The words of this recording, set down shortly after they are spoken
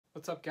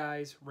What's up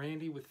guys,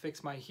 Randy with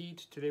Fix My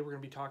Heat. Today we're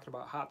going to be talking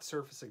about hot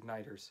surface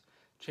igniters.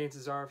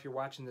 Chances are if you're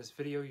watching this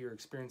video you're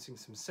experiencing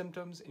some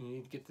symptoms and you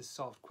need to get this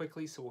solved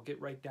quickly, so we'll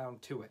get right down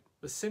to it.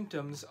 The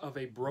symptoms of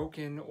a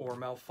broken or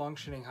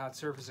malfunctioning hot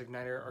surface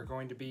igniter are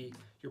going to be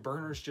your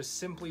burners just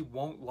simply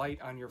won't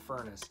light on your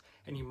furnace,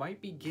 and you might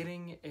be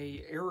getting an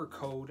error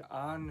code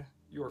on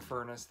your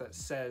furnace that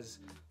says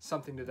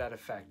something to that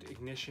effect: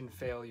 ignition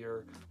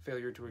failure,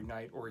 failure to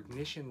ignite, or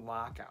ignition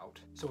lockout.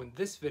 So in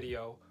this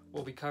video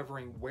we'll be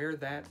covering where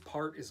that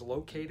part is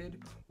located,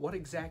 what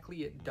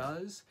exactly it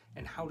does,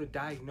 and how to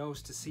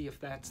diagnose to see if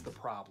that's the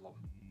problem.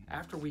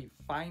 After we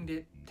find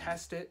it,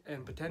 test it,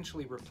 and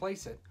potentially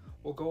replace it,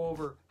 we'll go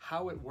over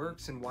how it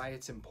works and why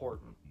it's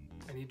important.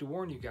 I need to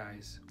warn you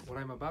guys, what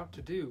I'm about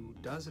to do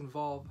does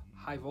involve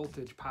high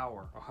voltage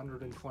power,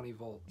 120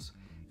 volts.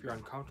 If you're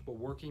uncomfortable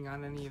working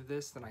on any of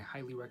this, then I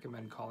highly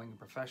recommend calling a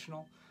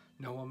professional.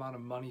 No amount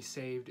of money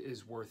saved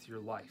is worth your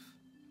life.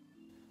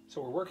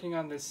 So we're working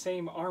on this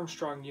same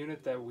Armstrong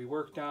unit that we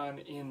worked on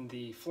in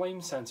the flame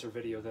sensor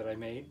video that I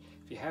made.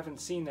 If you haven't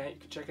seen that, you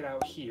can check it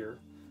out here.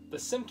 The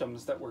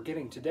symptoms that we're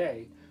getting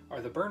today are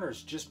the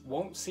burners just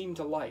won't seem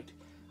to light.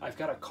 I've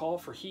got a call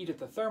for heat at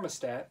the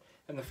thermostat,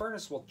 and the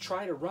furnace will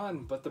try to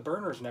run, but the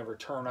burners never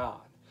turn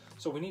on.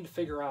 So we need to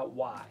figure out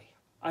why.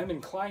 I'm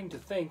inclined to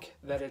think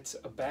that it's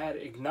a bad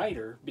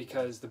igniter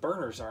because the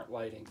burners aren't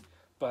lighting,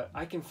 but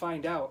I can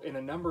find out in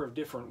a number of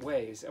different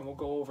ways, and we'll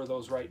go over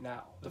those right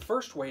now. The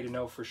first way to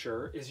know for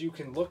sure is you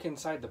can look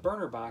inside the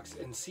burner box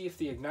and see if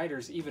the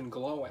igniter's even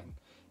glowing.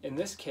 In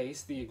this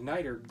case, the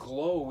igniter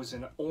glows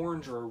an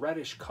orange or a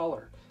reddish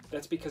color.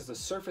 That's because the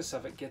surface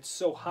of it gets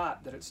so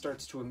hot that it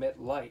starts to emit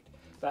light.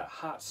 That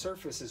hot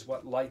surface is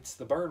what lights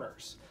the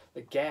burners.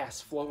 The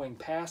gas flowing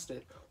past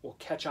it will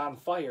catch on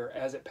fire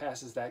as it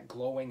passes that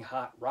glowing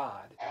hot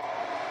rod.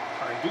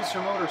 Our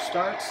inducer motor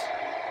starts,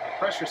 the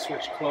pressure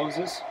switch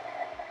closes.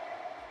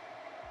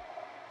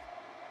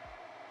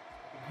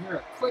 You hear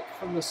a click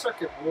from the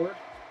circuit board,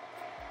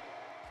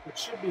 which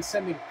should be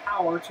sending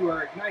power to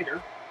our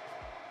igniter.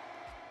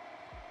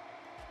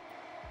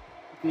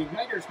 But the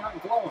igniter's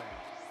not glowing.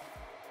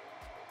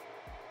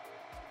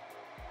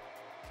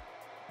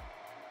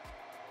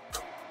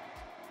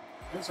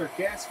 There's our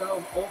gas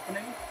valve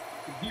opening.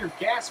 You can hear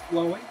gas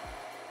flowing,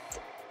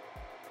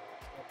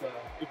 but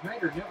the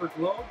igniter never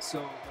glowed, so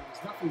there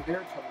was nothing there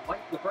to light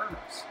the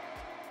burners.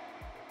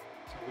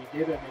 So we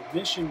did an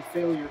ignition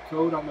failure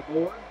code on the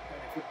board,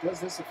 and if it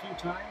does this a few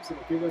times,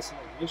 it'll give us an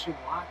ignition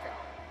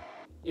lockout.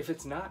 If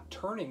it's not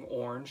turning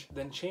orange,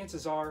 then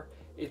chances are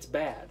it's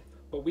bad,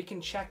 but we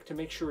can check to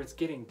make sure it's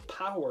getting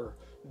power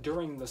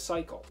during the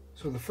cycle.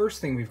 So the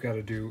first thing we've got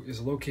to do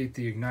is locate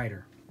the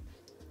igniter.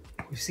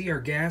 We see our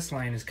gas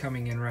line is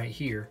coming in right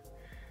here,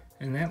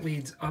 and that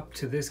leads up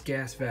to this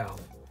gas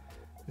valve.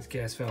 This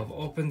gas valve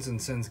opens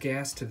and sends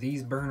gas to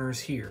these burners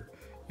here.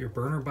 Your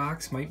burner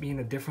box might be in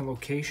a different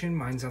location.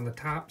 Mine's on the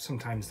top,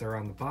 sometimes they're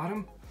on the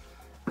bottom.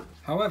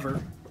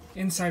 However,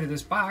 inside of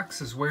this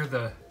box is where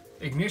the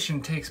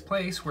ignition takes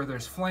place, where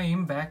there's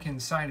flame back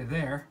inside of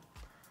there.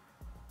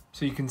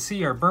 So you can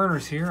see our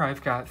burners here.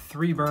 I've got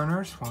 3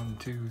 burners, 1,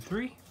 2,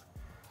 3.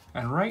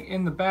 And right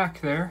in the back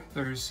there,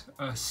 there's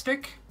a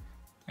stick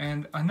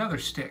and another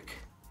stick.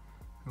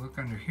 Look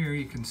under here,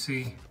 you can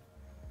see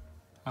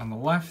on the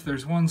left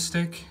there's one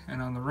stick,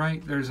 and on the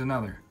right there's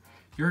another.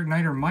 Your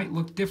igniter might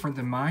look different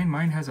than mine.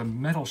 Mine has a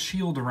metal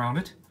shield around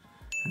it,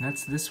 and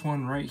that's this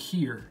one right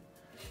here.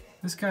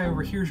 This guy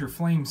over here is your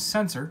flame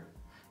sensor.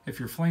 If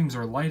your flames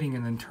are lighting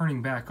and then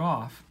turning back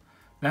off,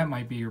 that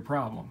might be your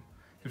problem.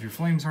 If your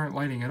flames aren't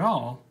lighting at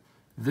all,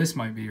 this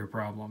might be your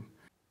problem.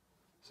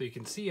 So you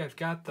can see I've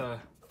got the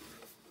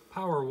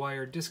power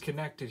wire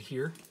disconnected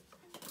here.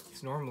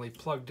 It's normally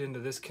plugged into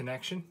this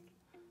connection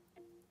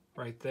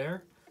right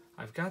there.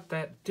 I've got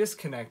that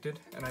disconnected,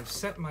 and I've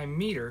set my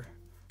meter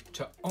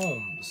to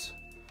ohms.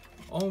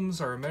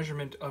 Ohms are a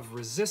measurement of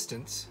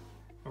resistance,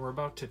 and we're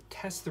about to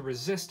test the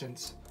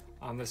resistance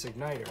on this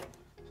igniter.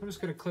 So I'm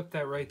just going to clip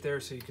that right there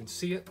so you can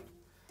see it.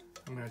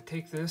 I'm going to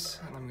take this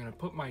and I'm going to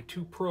put my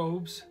 2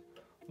 probes,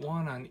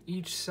 one on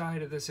each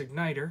side of this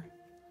igniter,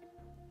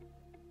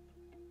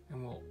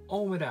 and we'll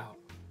ohm it out.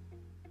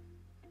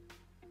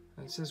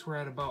 It says we're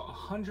at about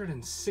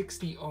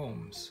 160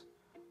 ohms,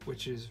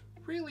 which is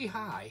really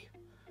high.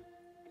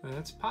 And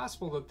it's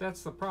possible that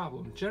that's the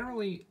problem.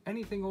 Generally,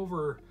 anything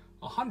over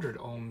 100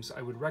 ohms,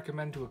 I would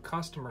recommend to a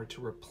customer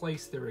to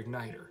replace their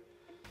igniter.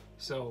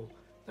 So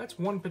that's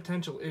one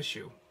potential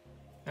issue.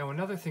 Now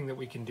another thing that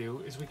we can do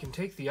is we can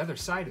take the other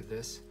side of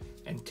this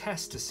and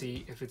test to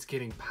see if it's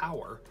getting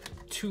power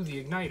to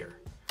the igniter.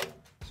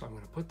 So I'm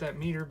going to put that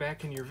meter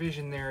back in your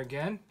vision there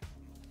again.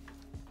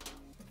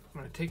 I'm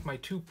going to take my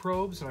 2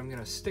 probes and I'm going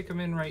to stick them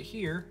in right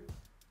here.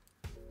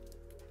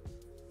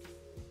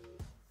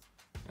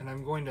 And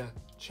I'm going to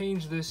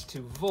change this to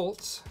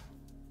volts.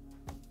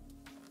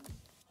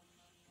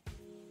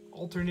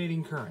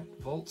 Alternating current,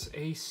 volts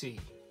AC.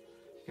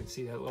 You can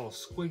see that little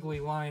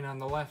squiggly line on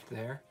the left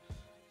there.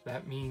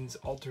 That means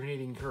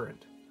alternating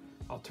current.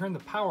 I'll turn the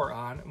power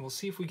on and we'll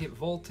see if we get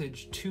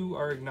voltage to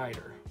our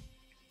igniter.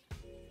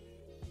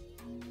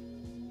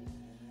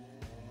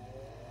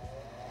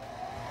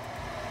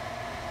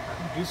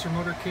 inducer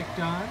motor kicked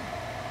on,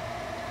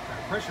 got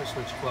a pressure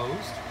switch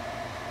closed.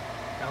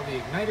 Now the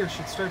igniter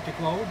should start to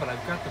glow, but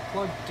I've got the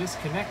plug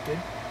disconnected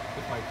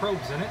with my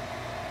probes in it.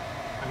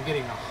 I'm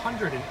getting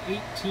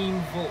 118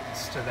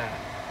 volts to that.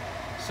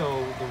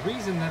 So the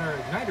reason that our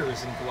igniter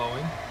isn't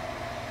glowing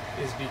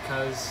is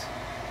because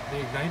the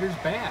igniter's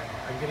bad.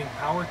 I'm getting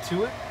power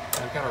to it,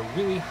 and I've got a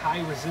really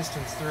high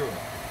resistance through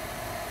it.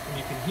 And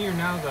you can hear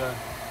now the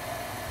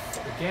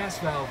gas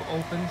valve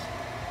opened,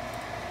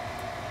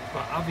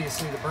 but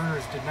obviously the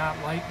burners did not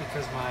light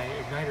because my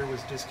igniter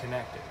was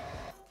disconnected.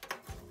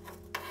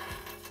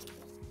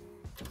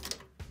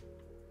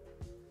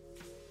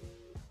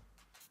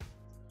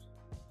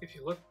 If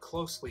you look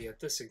closely at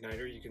this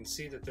igniter, you can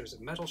see that there's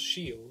a metal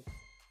shield,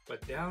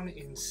 but down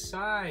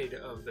inside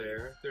of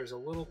there, there's a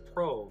little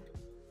probe.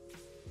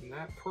 And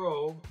that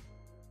probe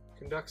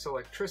conducts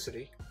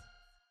electricity.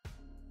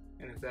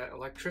 And if that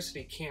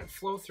electricity can't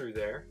flow through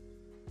there,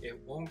 it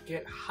won't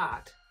get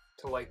hot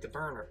to light the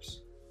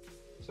burners.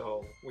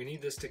 So we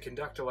need this to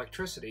conduct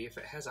electricity. If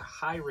it has a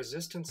high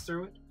resistance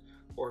through it,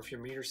 or if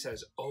your meter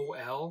says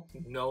OL,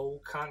 no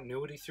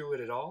continuity through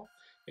it at all,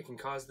 it can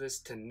cause this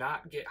to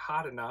not get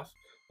hot enough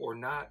or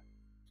not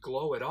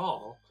glow at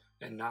all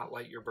and not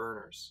light your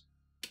burners.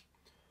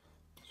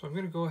 So I'm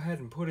going to go ahead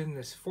and put in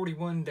this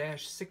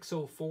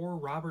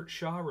 41-604 Robert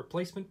Shaw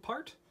replacement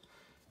part.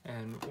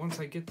 And once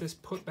I get this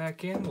put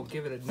back in, we'll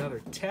give it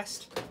another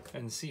test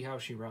and see how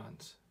she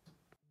runs.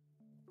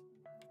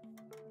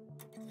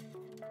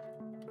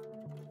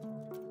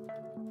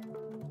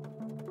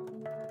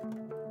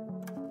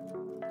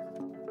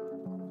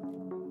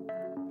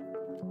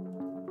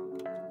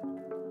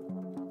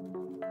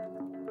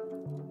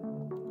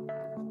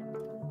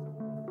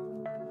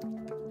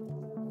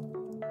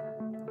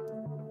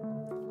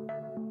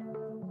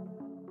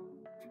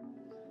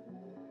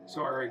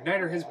 So our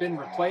igniter has been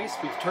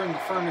replaced. We've turned the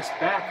furnace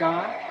back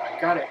on.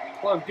 I've got it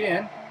plugged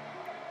in.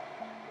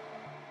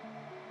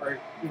 Our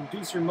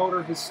inducer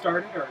motor has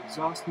started, our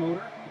exhaust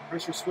motor. The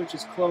pressure switch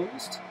is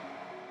closed.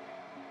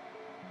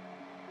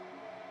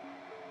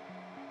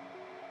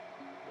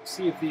 We'll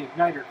see if the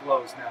igniter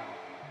glows now.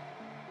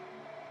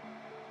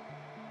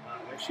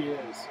 There she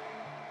is.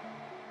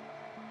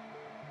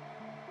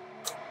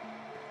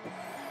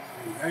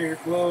 The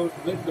igniter glowed,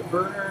 lit the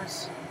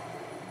burners.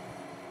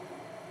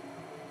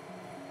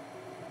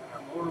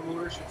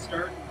 Motor should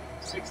start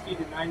in 60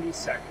 to 90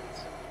 seconds.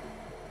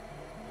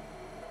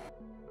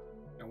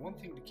 Now, one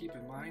thing to keep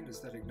in mind is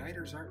that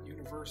igniters aren't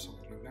universal.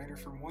 An igniter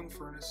from one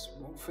furnace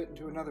won't fit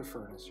into another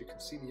furnace. You can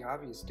see the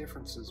obvious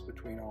differences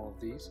between all of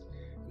these,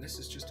 and this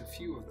is just a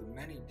few of the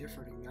many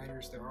different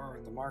igniters there are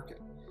in the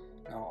market.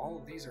 Now, all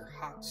of these are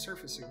hot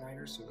surface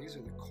igniters, so these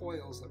are the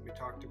coils that we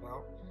talked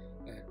about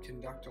that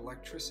conduct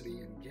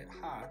electricity and get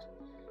hot.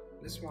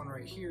 This one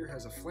right here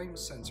has a flame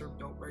sensor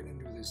built right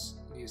into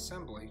the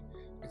assembly.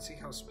 You can see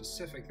how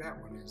specific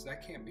that one is.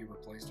 That can't be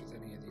replaced with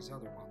any of these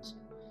other ones.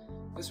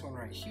 This one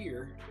right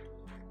here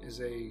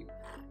is a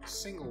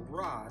single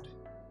rod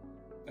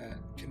that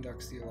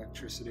conducts the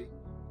electricity.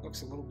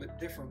 Looks a little bit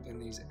different than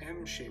these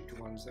M-shaped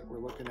ones that we're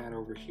looking at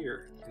over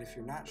here. And if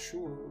you're not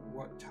sure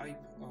what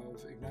type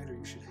of igniter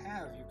you should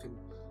have, you can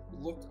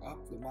look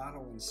up the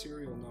model and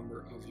serial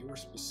number of your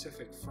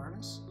specific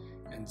furnace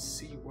and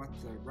see what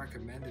the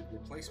recommended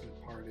replacement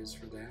part is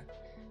for that.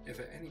 If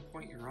at any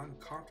point you're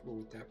uncomfortable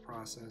with that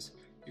process,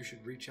 you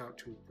should reach out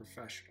to a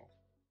professional.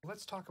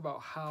 Let's talk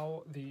about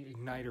how the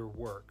igniter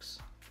works.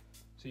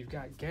 So you've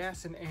got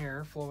gas and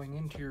air flowing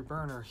into your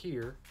burner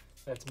here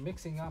that's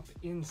mixing up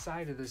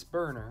inside of this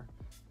burner,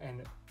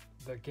 and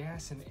the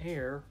gas and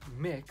air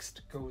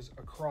mixed goes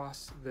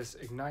across this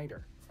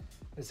igniter.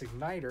 This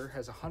igniter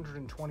has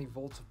 120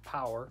 volts of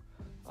power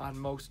on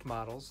most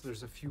models.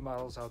 There's a few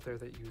models out there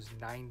that use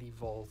 90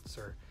 volts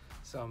or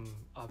some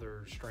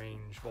other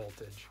strange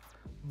voltage.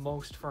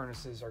 Most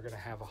furnaces are going to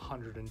have a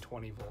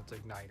 120 volt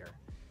igniter.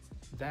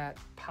 That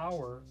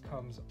power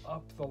comes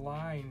up the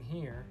line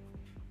here,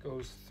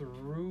 goes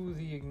through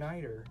the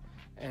igniter,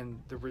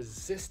 and the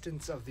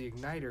resistance of the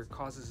igniter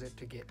causes it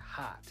to get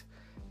hot.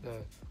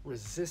 The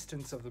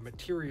resistance of the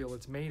material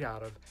it's made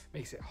out of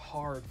makes it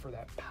hard for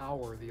that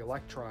power, the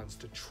electrons,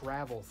 to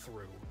travel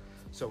through.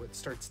 So it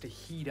starts to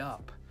heat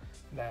up.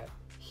 That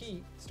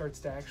heat starts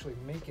to actually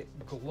make it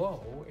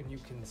glow, and you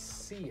can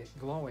see it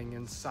glowing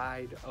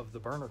inside of the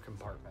burner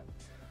compartment.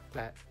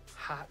 That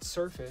hot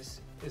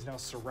surface is now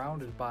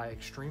surrounded by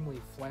extremely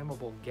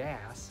flammable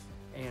gas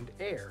and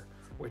air,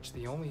 which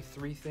the only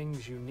three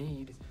things you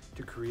need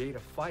to create a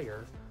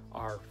fire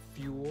are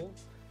fuel,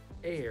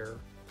 air,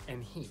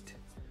 and heat.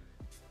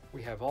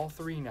 We have all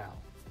three now.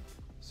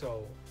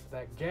 So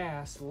that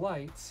gas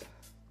lights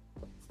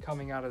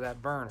coming out of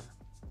that burner.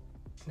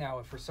 Now,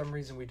 if for some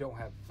reason we don't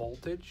have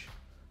voltage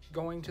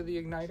going to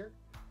the igniter,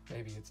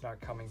 maybe it's not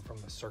coming from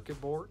the circuit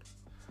board,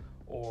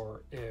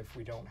 or if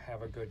we don't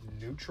have a good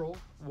neutral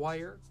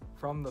wire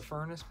from the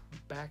furnace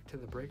back to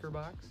the breaker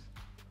box,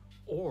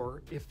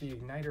 or if the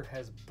igniter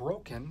has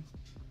broken,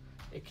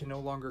 it can no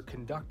longer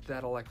conduct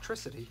that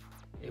electricity,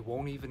 it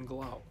won't even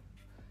glow.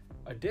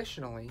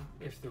 Additionally,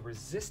 if the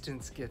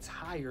resistance gets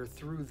higher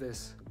through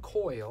this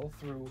coil,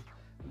 through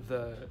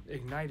the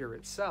igniter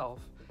itself,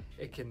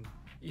 it can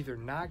either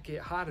not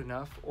get hot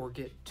enough or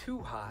get too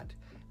hot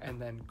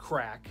and then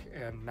crack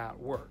and not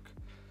work.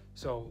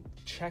 So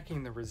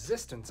checking the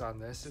resistance on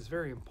this is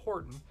very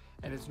important,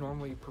 and it's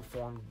normally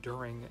performed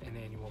during an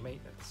annual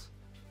maintenance.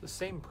 The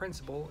same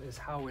principle is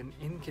how an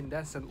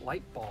incandescent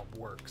light bulb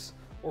works,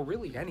 or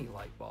really any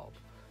light bulb,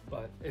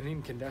 but an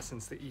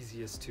incandescent's the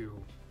easiest to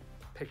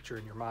picture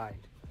in your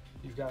mind.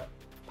 You've got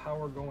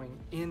power going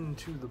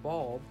into the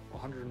bulb,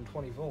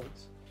 120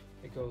 volts.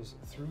 It goes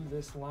through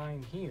this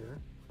line here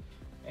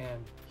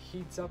and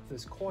heats up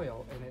this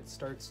coil, and it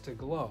starts to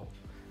glow.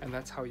 And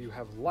that's how you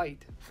have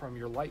light from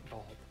your light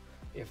bulb.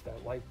 If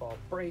that light bulb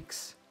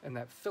breaks and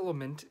that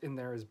filament in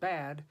there is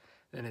bad,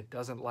 then it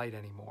doesn't light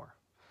anymore.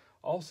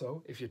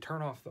 Also, if you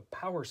turn off the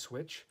power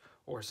switch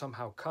or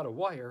somehow cut a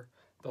wire,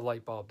 the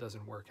light bulb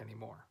doesn't work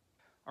anymore.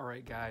 All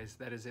right, guys,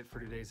 that is it for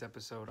today's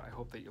episode. I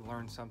hope that you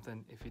learned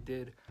something. If you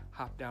did,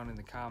 hop down in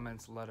the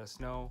comments, let us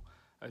know.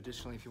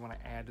 Additionally, if you want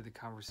to add to the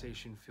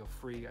conversation, feel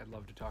free. I'd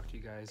love to talk to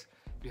you guys.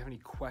 If you have any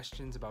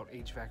questions about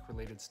HVAC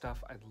related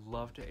stuff, I'd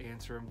love to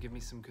answer them. Give me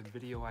some good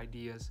video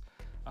ideas.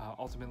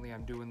 Ultimately,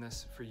 I'm doing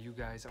this for you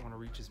guys. I want to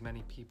reach as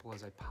many people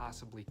as I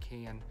possibly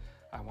can.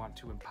 I want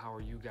to empower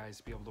you guys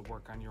to be able to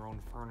work on your own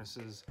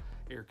furnaces,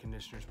 air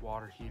conditioners,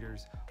 water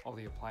heaters, all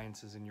the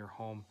appliances in your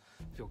home.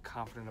 Feel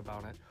confident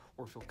about it,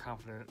 or feel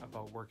confident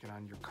about working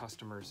on your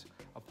customers'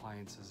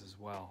 appliances as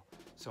well.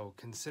 So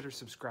consider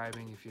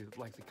subscribing if you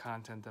like the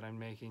content that I'm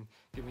making.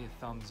 Give me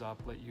a thumbs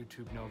up, let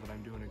YouTube know that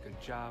I'm doing a good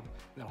job.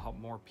 That'll help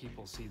more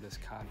people see this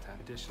content.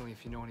 Additionally,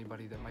 if you know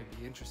anybody that might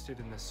be interested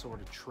in this sort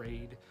of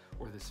trade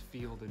or this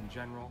field in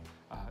general,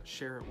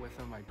 share it with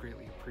them. I'd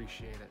greatly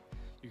appreciate it.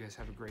 You guys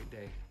have a great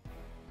day.